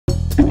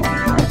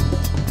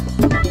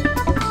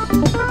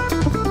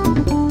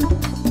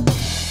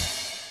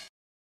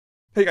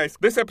Hey guys,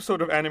 this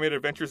episode of Animated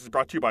Adventures is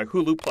brought to you by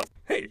Hulu Plus.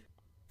 Hey,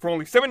 for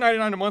only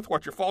 $7.99 a month,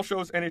 watch your fall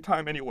shows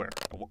anytime, anywhere.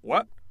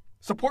 What?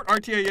 Support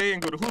RTAA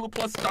and go to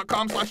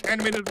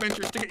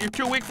huluplus.com/animatedadventures to get your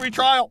 2-week free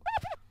trial.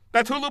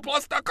 That's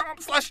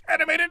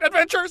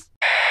huluplus.com/animatedadventures.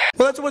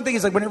 Well, that's one thing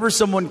is like whenever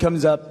someone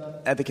comes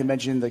up at the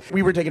convention, like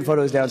we were taking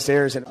photos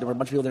downstairs and there were a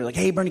bunch of people there like,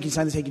 hey, Burnie, can you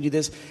sign this? Hey, can you do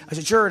this? I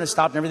said, sure. And I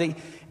stopped and everything.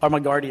 Are my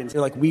guardians.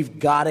 They're like, we've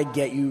got to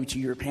get you to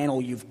your panel.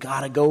 You've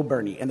got to go,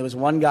 Burnie. And there was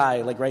one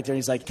guy like right there. And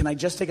he's like, can I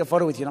just take a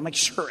photo with you? And I'm like,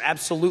 sure,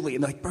 absolutely.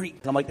 And they're like, Burnie.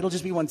 And I'm like, it'll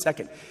just be 1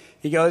 second.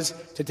 He goes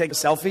to take a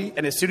selfie.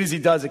 And as soon as he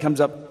does, it comes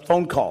up,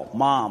 phone call,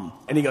 mom.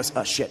 And he goes,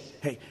 oh, shit.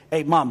 Hey,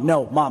 mom,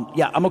 no, mom.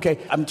 Yeah, I'm okay.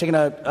 I'm taking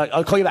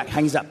I'll call you back.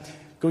 Hangs up.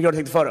 We go to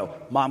take the photo.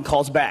 Mom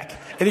calls back.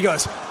 And he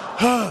goes,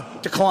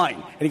 decline.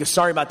 And he goes,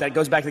 sorry about that.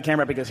 Goes back to the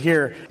camera because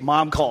here,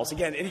 mom calls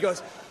again. And he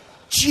goes,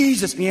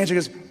 Jesus. And the answer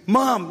goes,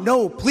 Mom,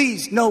 no,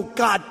 please, no,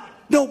 God,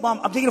 no,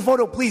 Mom, I'm taking a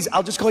photo, please.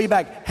 I'll just call you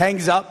back.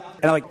 Hangs up.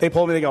 And they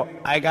pull me, they go,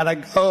 I gotta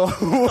go.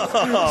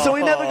 So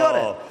we never got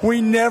it.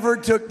 We never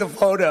took the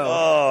photo.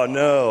 Oh,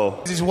 no.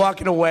 As he's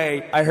walking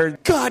away, I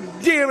heard, God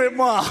damn it,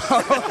 Mom.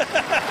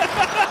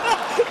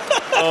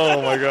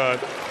 Oh, my God.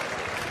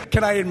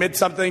 Can I admit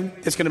something?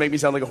 It's going to make me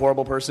sound like a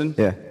horrible person.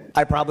 Yeah.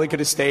 I probably could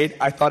have stayed.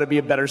 I thought it'd be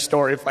a better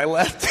story if I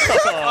left.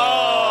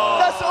 Oh.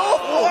 That's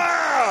awful.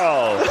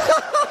 Wow.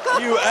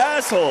 You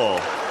asshole.